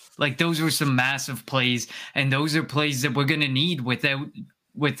play. Like, those were some massive plays, and those are plays that we're going to need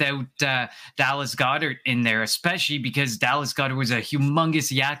without Dallas Goedert in there, especially because Dallas Goedert was a humongous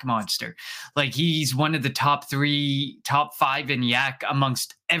yak monster. Like, he's one of the top 5 in yak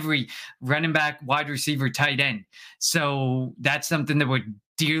amongst every running back, wide receiver, tight end. So that's something that we're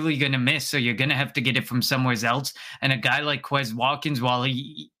dearly going to miss. So you're going to have to get it from somewhere else. And a guy like Quez Watkins, while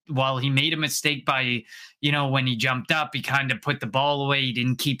he made a mistake by, when he jumped up, he kind of put the ball away. He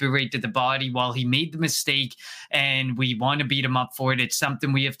didn't keep it right to the body. While he made the mistake, and we want to beat him up for it, it's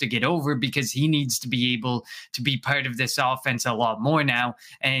something we have to get over, because he needs to be able to be part of this offense a lot more now.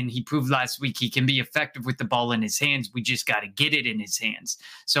 And he proved last week he can be effective with the ball in his hands. We just got to get it in his hands.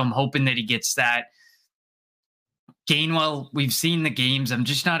 So I'm hoping that he gets that. Gainwell, we've seen the games. I'm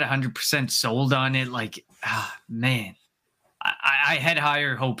just not 100% sold on it. Like, man, I had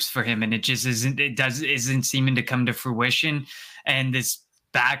higher hopes for him, and it just isn't seeming to come to fruition. And this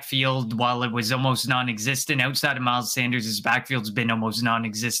backfield, while it was almost non-existent outside of Miles Sanders, his backfield's been almost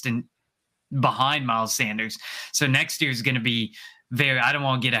non-existent behind Miles Sanders. So next year is going to be I don't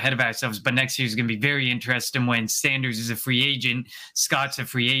want to get ahead of ourselves, but next year is going to be very interesting when Sanders is a free agent, Scott's a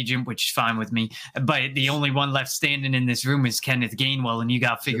free agent, which is fine with me. But the only one left standing in this room is Kenneth Gainwell, and you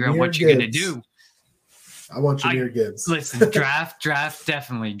got to figure out what you're going to do. I want Jahmyr Gibbs. Listen, draft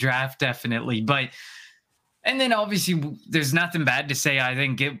definitely. And then obviously there's nothing bad to say, I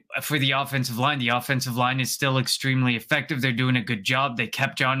think, for the offensive line. The offensive line is still extremely effective. They're doing a good job. They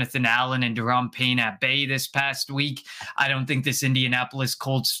kept Jonathan Allen and Daron Payne at bay this past week. I don't think this Indianapolis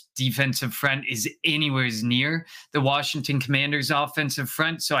Colts defensive front is anywhere near the Washington Commanders offensive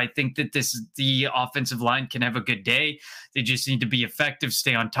front. So I think that the offensive line can have a good day. They just need to be effective,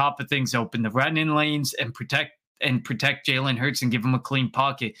 stay on top of things, open the run-in lanes, and protect Jalen Hurts and give him a clean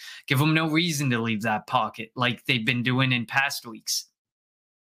pocket. Give him no reason to leave that pocket like they've been doing in past weeks.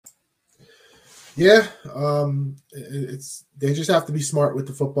 Yeah, they just have to be smart with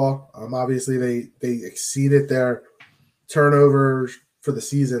the football. Obviously, they exceeded their turnovers for the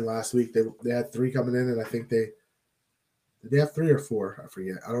season last week. They had 3 coming in, and I think did they have 3 or 4? I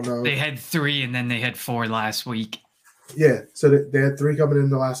forget. I don't know. They had 3, and then they had 4 last week. Yeah, so they had 3 coming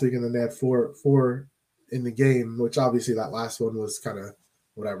in the last week, and then they had four in the game, which obviously that last one was kind of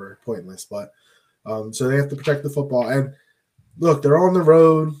whatever, pointless. But so they have to protect the football. And look, they're on the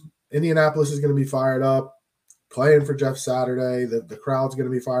road. Indianapolis is going to be fired up, playing for Jeff Saturday. The crowd's going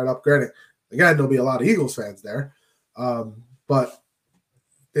to be fired up. Granted, again, there'll be a lot of Eagles fans there. But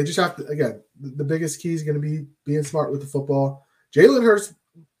they just have to, again, the biggest key is going to be being smart with the football. Jalen Hurts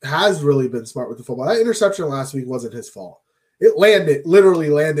has really been smart with the football. That interception last week wasn't his fault. It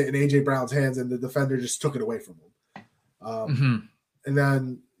literally landed in A.J. Brown's hands, and the defender just took it away from him. And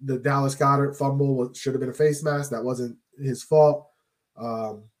then the Dallas Goedert fumble should have been a face mask. That wasn't his fault.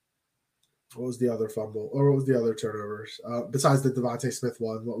 What was the other fumble? Or what was the other turnovers? Besides the Devontae Smith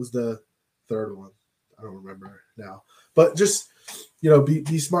one, what was the third one? I don't remember now. But just,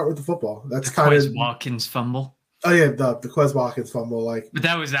 be smart with the football. That's kind of Watkins fumble. Oh yeah, the Quez Watkins fumble, but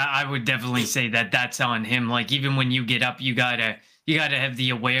I would definitely say that's on him. Like, even when you get up, you gotta have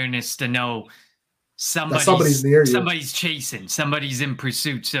the awareness to know somebody's near you. Somebody's chasing, somebody's in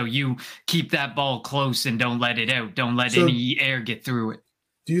pursuit. So you keep that ball close and don't let it out. Don't let any air get through it.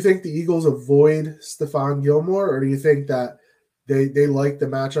 Do you think the Eagles avoid Stephon Gilmore, or do you think that they like the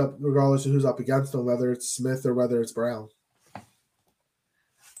matchup regardless of who's up against them, whether it's Smith or whether it's Brown?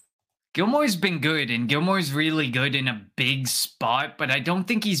 Gilmore's been good, and Gilmore's really good in a big spot, but I don't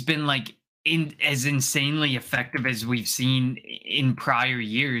think he's been as insanely effective as we've seen in prior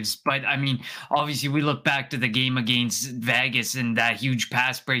years. But I mean, obviously we look back to the game against Vegas and that huge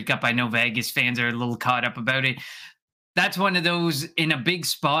pass breakup. I know Vegas fans are a little caught up about it. That's one of those, in a big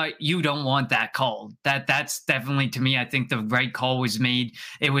spot, you don't want that called. That's definitely, to me, I think the right call was made.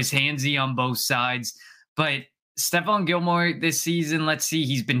 It was handsy on both sides, but Stephon Gilmore this season, let's see,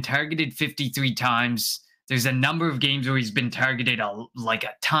 he's been targeted 53 times. There's a number of games where he's been targeted a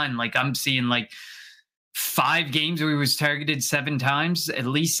ton. Like, I'm seeing 5 games where he was targeted 7 times, at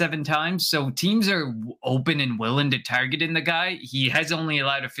least 7 times. So teams are open and willing to target in the guy. He has only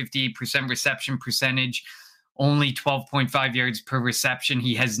allowed a 58% reception percentage, only 12.5 yards per reception.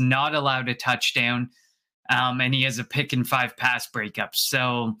 He has not allowed a touchdown, and he has a pick and 5 pass breakups.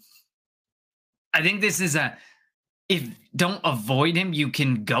 So I think this is if don't avoid him, you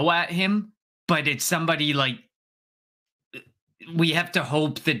can go at him, but it's somebody we have to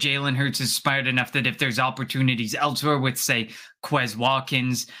hope that Jalen Hurts is smart enough that if there's opportunities elsewhere with, say, Quez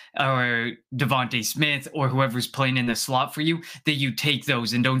Watkins or Devontae Smith or whoever's playing in the slot for you, that you take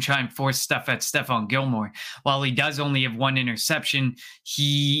those and don't try and force stuff at Stephon Gilmore. While he does only have 1 interception,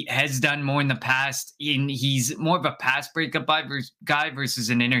 he has done more in the past. He's more of a pass breakup guy versus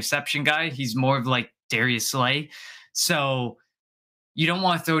an interception guy. He's more of like Darius Slay. So you don't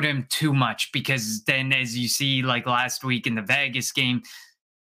want to throw to him too much, because then, as you see, like last week in the Vegas game,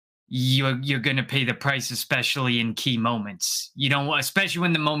 you're going to pay the price, especially in key moments. You don't, especially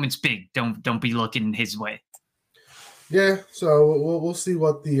when the moment's big. Don't be looking his way. Yeah, so we'll see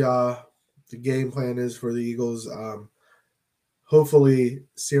what the game plan is for the Eagles. Hopefully,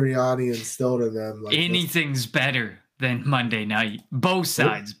 Sirianni instilled in them anything's better than Monday night. Both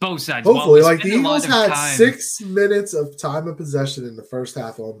sides. Hopefully, the Eagles had 6 minutes of time of possession in the first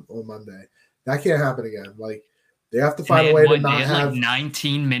half on Monday. That can't happen again. They have to And find they a had way to one- not they had have like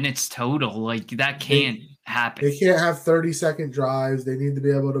 19 minutes total. Like that can't happen. They can't have 30-second drives. They need to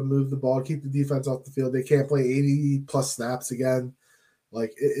be able to move the ball, keep the defense off the field. They can't play 80-plus snaps again.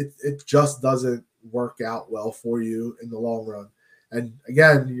 Like it just doesn't work out well for you in the long run. And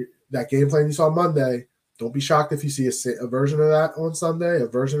again, that game plan you saw Monday, don't be shocked if you see a version of that on Sunday, a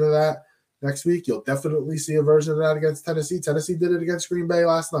version of that next week. You'll definitely see a version of that against Tennessee. Tennessee did it against Green Bay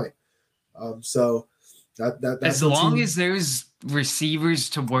last night. So that's as long as there's receivers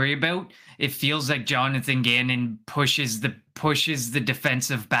to worry about, it feels like Jonathan Gannon pushes the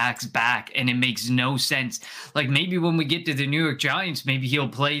defensive backs back, and it makes no sense. Like maybe when we get to the New York Giants, maybe he'll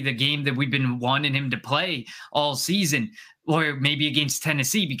play the game that we've been wanting him to play all season, or maybe against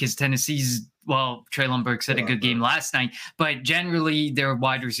Tennessee, because Tennessee's, well, Treylon Burks had a good game last night, but generally their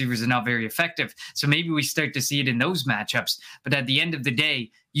wide receivers are not very effective. So maybe we start to see it in those matchups. But at the end of the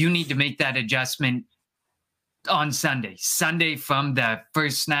day, you need to make that adjustment on Sunday from the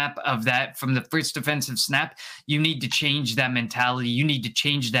first snap of that, from the first defensive snap. You need to change that mentality. You need to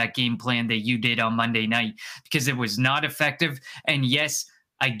change that game plan that you did on Monday night, because it was not effective. And yes,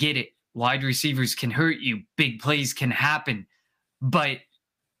 I get it. Wide receivers can hurt you. Big plays can happen. But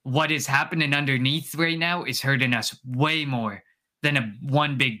what is happening underneath right now is hurting us way more than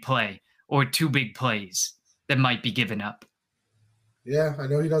one big play or two big plays that might be given up. Yeah, I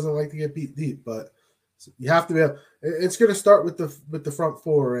know he doesn't like to get beat deep, but you have to be able, it's going to start with the front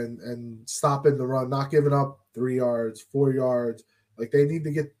four and stopping the run, not giving up 3 yards, 4 yards. Like they need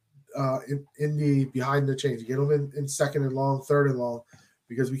to get in the behind the chains, get them in second and long, third and long,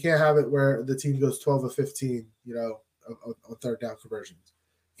 because we can't have it where the team goes 12 of 15, on third down conversions.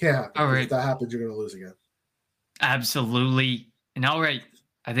 Can't happen. All right. If that happens, you're going to lose again. Absolutely. And all right,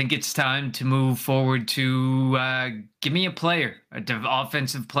 I think it's time to move forward to give me a player,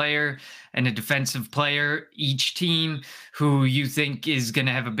 offensive player and a defensive player, each team, who you think is going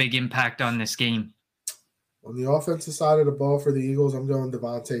to have a big impact on this game. On the offensive side of the ball for the Eagles, I'm going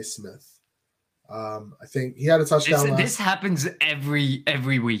Devontae Smith. I think he had a touchdown. This happens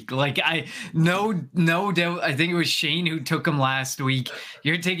every week. Like no doubt. I think it was Shane who took him last week.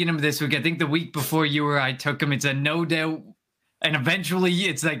 You're taking him this week. I think the week before you or I took him. It's a no doubt. And eventually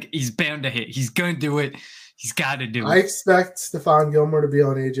it's like he's bound to hit. He's going to do it. He's got to do it. I expect Stephon Gilmore to be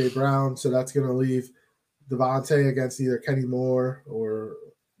on A.J. Brown, so that's going to leave Devontae against either Kenny Moore or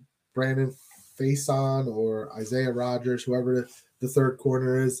Brandon Faison or Isaiah Rodgers, whoever the third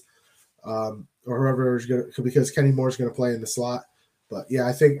corner is, or whoever is going to, because Kenny Moore is going to play in the slot. But, yeah,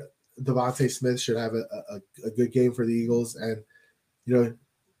 I think Devontae Smith should have a good game for the Eagles. And,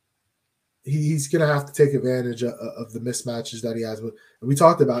 he's going to have to take advantage of the mismatches that he has. And we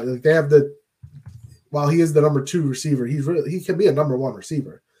talked about, like, they have while he is the number 2 receiver, he can be a number 1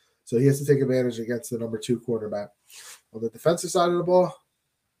 receiver. So he has to take advantage against the number 2 quarterback. On the defensive side of the ball,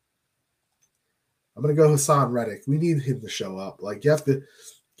 I'm going to go Hassan Reddick. We need him to show up. Like, you have to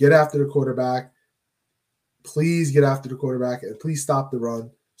get after the quarterback. Please get after the quarterback and please stop the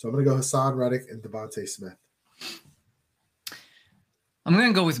run. So I'm going to go Hassan Reddick and Devontae Smith. I'm going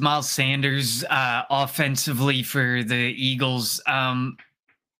to go with Miles Sanders offensively for the Eagles.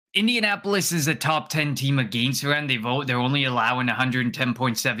 Indianapolis is a top 10 team against run. They're only allowing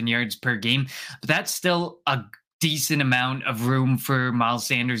 110.7 yards per game, but that's still a decent amount of room for Miles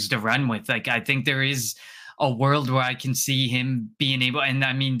Sanders to run with. Like, I think there is a world where I can see him being able, and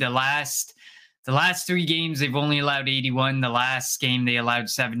I mean, the last 3 games, they've only allowed 81. The last game they allowed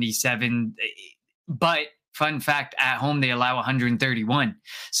 77, but fun fact, at home, they allow 131.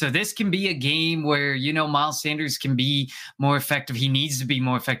 So this can be a game where, Miles Sanders can be more effective. He needs to be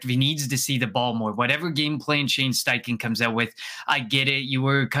more effective. He needs to see the ball more. Whatever game plan Shane Steichen comes out with, I get it. You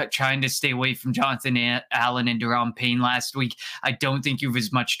were trying to stay away from Jonathan Allen and Daron Payne last week. I don't think you have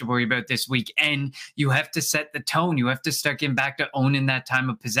as much to worry about this week. And you have to set the tone. You have to start getting back to owning that time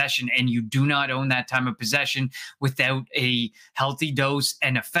of possession. And you do not own that time of possession without a healthy dose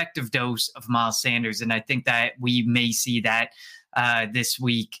and effective dose of Miles Sanders. And I think that we may see that this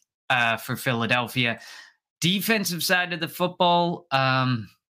week for Philadelphia. Defensive side of the football, I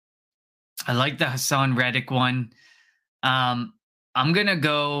like the Hassan Reddick one. I'm gonna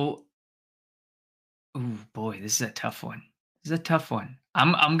go. Oh boy, this is a tough one.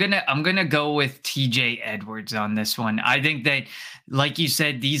 I'm gonna go with TJ Edwards on this one. I think that, like you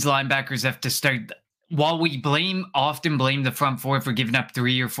said, these linebackers have to start. while we often blame the front four for giving up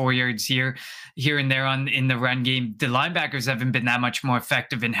 3 or 4 yards here and there in the run game, the linebackers haven't been that much more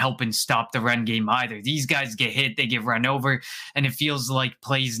effective in helping stop the run game either. These guys get hit, they get run over, and it feels like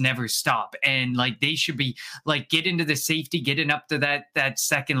plays never stop. And like they should be like get into the safety, getting up to that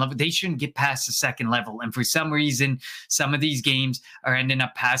second level. They shouldn't get past the second level. And for some reason, some of these games are ending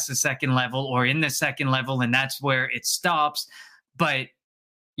up past the second level or in the second level, and that's where it stops. But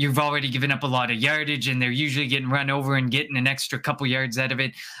you've already given up a lot of yardage, and they're usually getting run over and getting an extra couple yards out of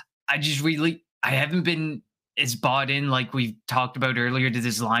it. I haven't been as bought in, like we talked about earlier, to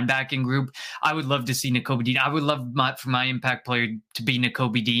this linebacking group. I would love to see Nakobe Dean. I would love for my impact player to be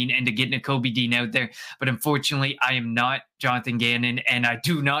Nakobe Dean and to get Nakobe Dean out there. But unfortunately, I am not Jonathan Gannon, and I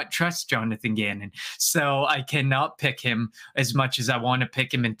do not trust Jonathan Gannon. So I cannot pick him as much as I want to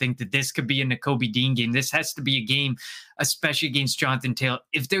pick him and think that this could be a Nakobe Dean game. This has to be a game, especially against Jonathan Taylor.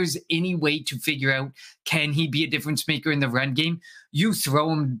 If there's any way to figure out, can he be a difference maker in the run game? You throw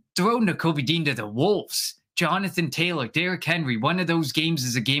Nakobe Dean to the wolves. Jonathan Taylor, Derrick Henry, one of those games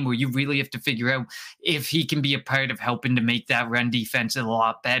is a game where you really have to figure out if he can be a part of helping to make that run defense a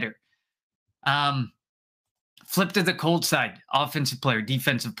lot better. Flip to the cold side, offensive player,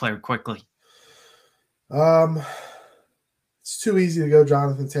 defensive player, quickly. It's too easy to go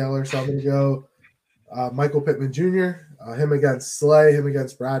Jonathan Taylor, so I'm going to go Michael Pittman Jr., him against Slay, him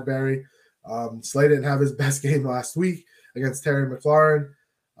against Bradbury. Slay didn't have his best game last week against Terry McLaurin.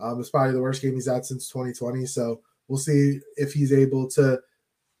 It's probably the worst game he's had since 2020. So we'll see if he's able to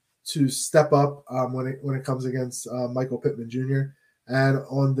step up when it comes against Michael Pittman Jr. And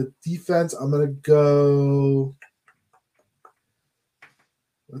on the defense, I'm gonna go.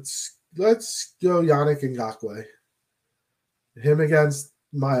 Let's go Yannick Ngakoue. Him against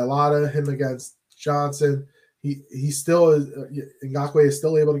Mailata, him against Johnson. He still is. Ngakoue is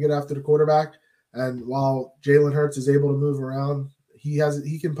still able to get after the quarterback, and while Jalen Hurts is able to move around,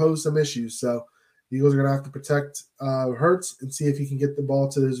 he can pose some issues. So the Eagles are going to have to protect Hurts and see if he can get the ball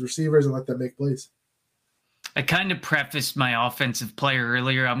to his receivers and let them make plays. I kind of prefaced my offensive player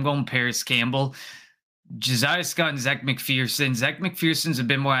earlier. I'm going Paris Campbell. Josiah Scott and Zech McPherson. Zech McPherson's a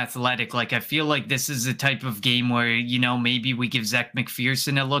bit more athletic. Like, I feel like this is the type of game where, maybe we give Zech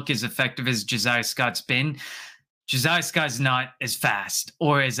McPherson a look as effective as Josiah Scott's been. Josiah Scott's not as fast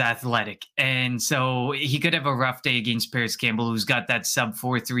or as athletic. And so he could have a rough day against Paris Campbell, who's got that sub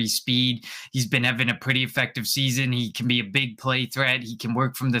 4.3 speed. He's been having a pretty effective season. He can be a big play threat. He can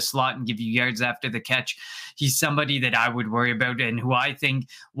work from the slot and give you yards after the catch. He's somebody that I would worry about, and who I think,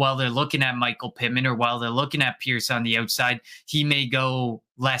 while they're looking at Michael Pittman or while they're looking at Pierce on the outside, he may go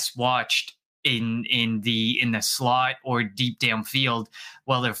less watched in the slot or deep downfield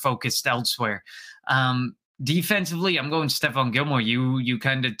while they're focused elsewhere. Defensively, I'm going Stephon Gilmore. You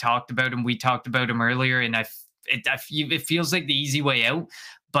kind of talked about him. We talked about him earlier, and it feels like the easy way out,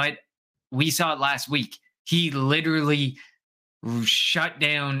 but we saw it last week. He literally shut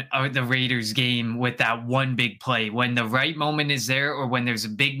down the Raiders game with that one big play. When the right moment is there, or when there's a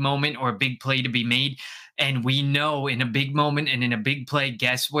big moment or a big play to be made, and we know in a big moment and in a big play,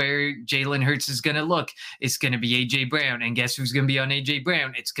 guess where Jalen Hurts is going to look? It's going to be A.J. Brown. And guess who's going to be on A.J.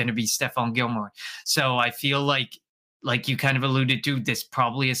 Brown? It's going to be Stephon Gilmore. So I feel like you kind of alluded to, this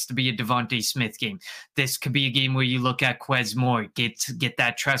probably has to be a Devontae Smith game. This could be a game where you look at Quez Moore, get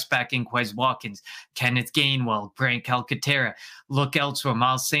that trust back in Quez Watkins, Kenneth Gainwell, Grant Calcaterra, look elsewhere,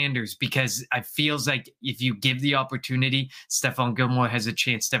 Miles Sanders, because it feels like if you give the opportunity, Stephon Gilmore has a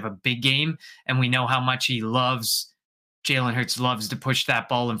chance to have a big game. And we know how much Jalen Hurts loves to push that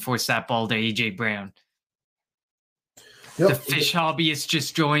ball and force that ball to A.J. Brown. Yep. The fish hobbyist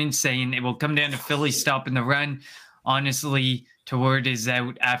just joined, saying it will come down to Philly stopping the run. Honestly, the word is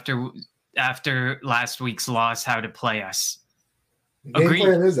out after last week's loss how to play us. The game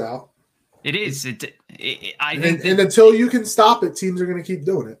plan is out. It is. I think until you can stop it, teams are going to keep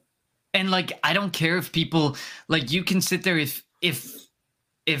doing it. And I don't care if people you can sit there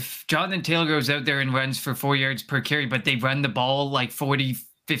if Jonathan Taylor goes out there and runs for 4 yards per carry, but they run the ball 40,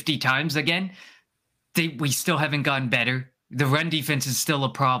 50 times again, we still haven't gotten better. The run defense is still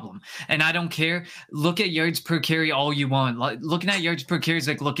a problem. And I don't care. Look at yards per carry all you want. Looking at yards per carry is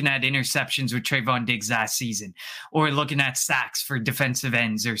like looking at interceptions with Trayvon Diggs last season, or looking at sacks for defensive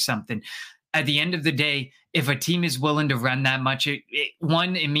ends or something. At the end of the day, if a team is willing to run that much, it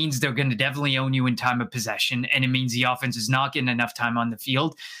means they're going to definitely own you in time of possession. And it means the offense is not getting enough time on the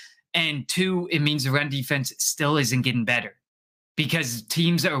field. And two, it means the run defense still isn't getting better, because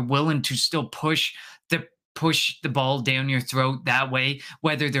teams are willing to still push the ball down your throat that way,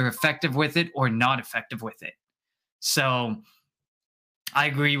 whether they're effective with it or not effective with it. So I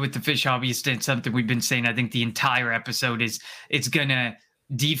agree with the fish hobbyist. It's something we've been saying. I think the entire episode is it's gonna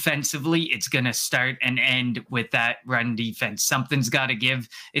defensively, it's gonna start and end with that run defense. Something's got to give.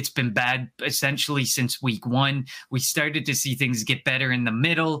 It's been bad essentially since week 1. We started to see things get better in the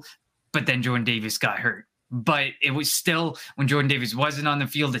middle, but then Jordan Davis got hurt. But it was still, when Jordan Davis wasn't on the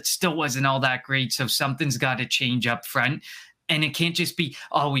field, it still wasn't all that great. So something's got to change up front. And it can't just be,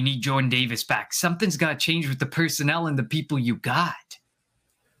 oh, we need Jordan Davis back. Something's got to change with the personnel and the people you got.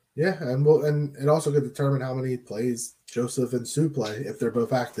 Yeah, and it also could determine how many plays Joseph and Sue play if they're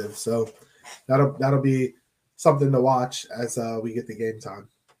both active. So that'll be something to watch as we get the game time.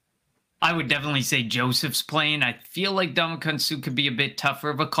 I would definitely say Joseph's playing. I feel like Ndamukong Suh could be a bit tougher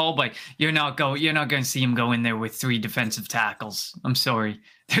of a call, but you're not going to see him go in there with 3 defensive tackles. I'm sorry.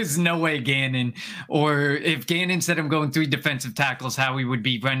 There's no way Gannon, or if Gannon said I'm going 3 defensive tackles, Howie would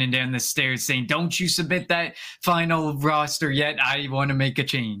be running down the stairs saying, don't you submit that final roster yet. I want to make a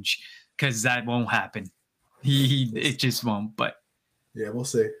change, because that won't happen. It just won't, but. Yeah, we'll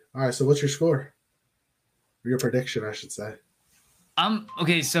see. All right, so what's your score? Or your prediction, I should say.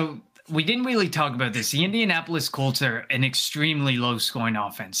 Okay, so we didn't really talk about this. The Indianapolis Colts are an extremely low-scoring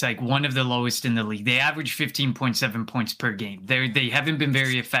offense, like one of the lowest in the league. They average 15.7 points per game. They haven't been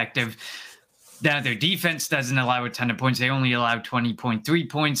very effective. Now, their defense doesn't allow a ton of points. They only allow 20.3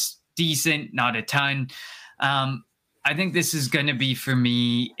 points. Decent, not a ton. I think this is going to be, for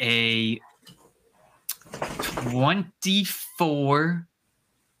me, a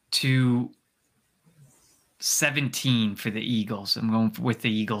 24-17 for the Eagles. I'm going with the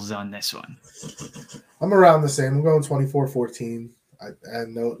Eagles on this one. I'm around the same. I'm going 24-14,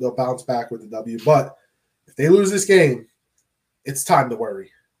 and they'll bounce back with the W. But if they lose this game, it's time to worry.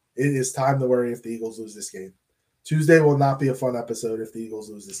 It is time to worry if the Eagles lose this game. Tuesday will not be a fun episode if the Eagles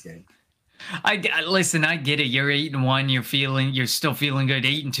lose this game. Listen, I get it. You're 8-1. You're still feeling good.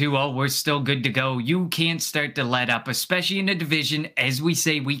 8-2. Oh, we're still good to go. You can't start to let up, especially in a division, as we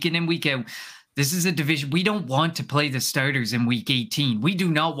say, week in and week out. This is a division. We don't want to play the starters in week 18. We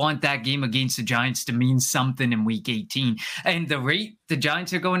do not want that game against the Giants to mean something in week 18. And the rate the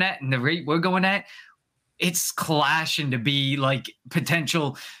Giants are going at and the rate we're going at, it's clashing to be like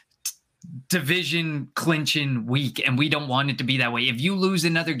potential division clinching week. And we don't want it to be that way. If you lose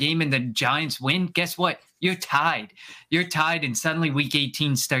another game and the Giants win, guess what? You're tied. You're tied, and suddenly week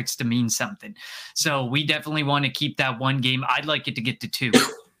 18 starts to mean something. So we definitely want to keep that one game. I'd like it to get to 2.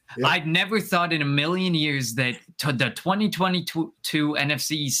 Yep. I'd never thought in a million years that to the 2022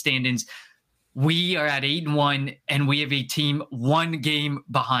 NFC standings, we are at 8-1 and we have a team 1 game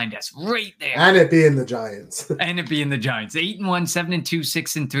behind us right there. And it being the Giants. 8-1, 7-2,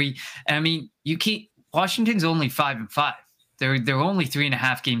 6-3. I mean, you can't. Washington's only 5-5. They're only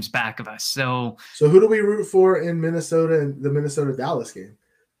 3.5 games back of us. So who do we root for in Minnesota and the Minnesota-Dallas game?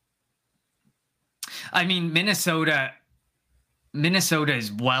 I mean, Minnesota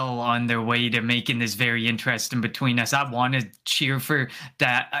is well on their way to making this very interesting between us. I want to cheer for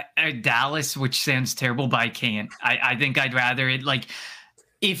Dallas, which sounds terrible, but I can't. I think I'd rather it, like,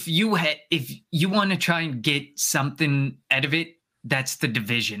 if you want to try and get something out of it, that's the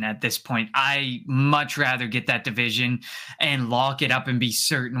division at this point. I much rather get that division and lock it up and be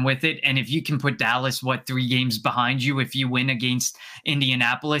certain with it. And if you can put Dallas, 3 games behind you, if you win against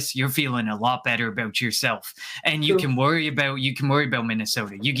Indianapolis, you're feeling a lot better about yourself. And you can worry about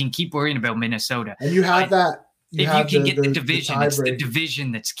Minnesota. You can keep worrying about Minnesota. And you have that. If you can get the division, it's the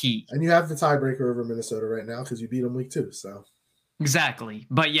division that's key. And you have the tiebreaker over Minnesota right now because you beat them week 2. So exactly.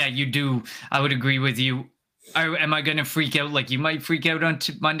 But yeah, you do. I would agree with you. Am I going to freak out like you might freak out on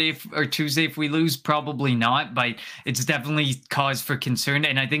Monday or Tuesday if we lose? Probably not, but it's definitely cause for concern.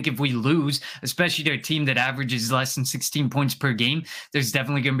 And I think if we lose, especially to a team that averages less than 16 points per game, there's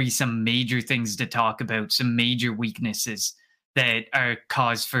definitely going to be some major things to talk about, some major weaknesses that are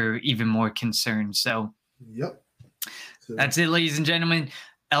cause for even more concern. So, yep. That's it, ladies and gentlemen.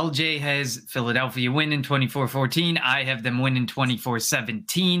 LJ has Philadelphia winning 24-14. I have them winning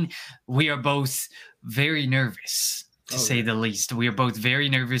 24-17. We are both very nervous, to say the least. We are both very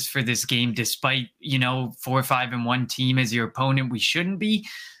nervous for this game, despite, 4-5-1 team as your opponent. We shouldn't be,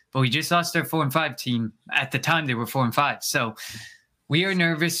 but we just lost our 4-5 team. At the time, they were 4-5. So we are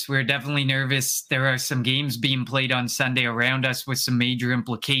nervous. We're definitely nervous. There are some games being played on Sunday around us with some major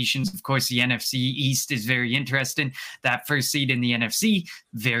implications. Of course, the NFC East is very interesting. That first seed in the NFC,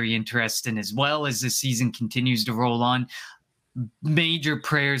 very interesting as well as the season continues to roll on. major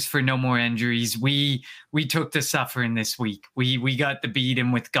prayers for no more injuries. We took the suffering this week. We got the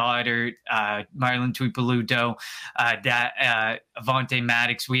beating with Goddard, Marlon Tuipulotu, Avonte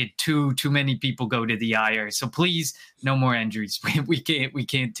Maddox. We had too many people go to the IR. So please, no more injuries. We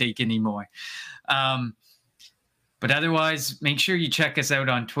can't take any more. But otherwise, make sure you check us out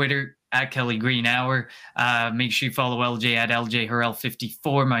on Twitter at Kelly Green Hour. Make sure you follow LJ at LJ Hurrell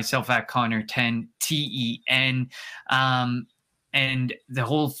 54, myself at Connor 10 TEN. And the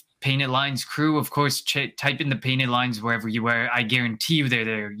whole Painted Lines crew, of course, type in the Painted Lines wherever you are. I guarantee you they're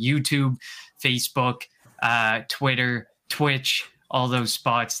there. YouTube, Facebook, Twitter, Twitch, all those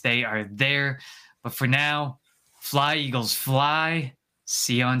spots, they are there. But for now, fly, Eagles, fly.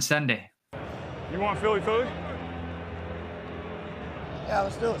 See you on Sunday. You want Philly food? Yeah,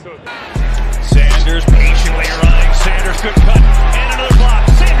 let's do it. Sanders patiently running. Sanders good cut. And another block.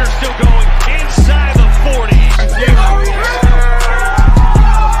 Sanders still going inside the 40.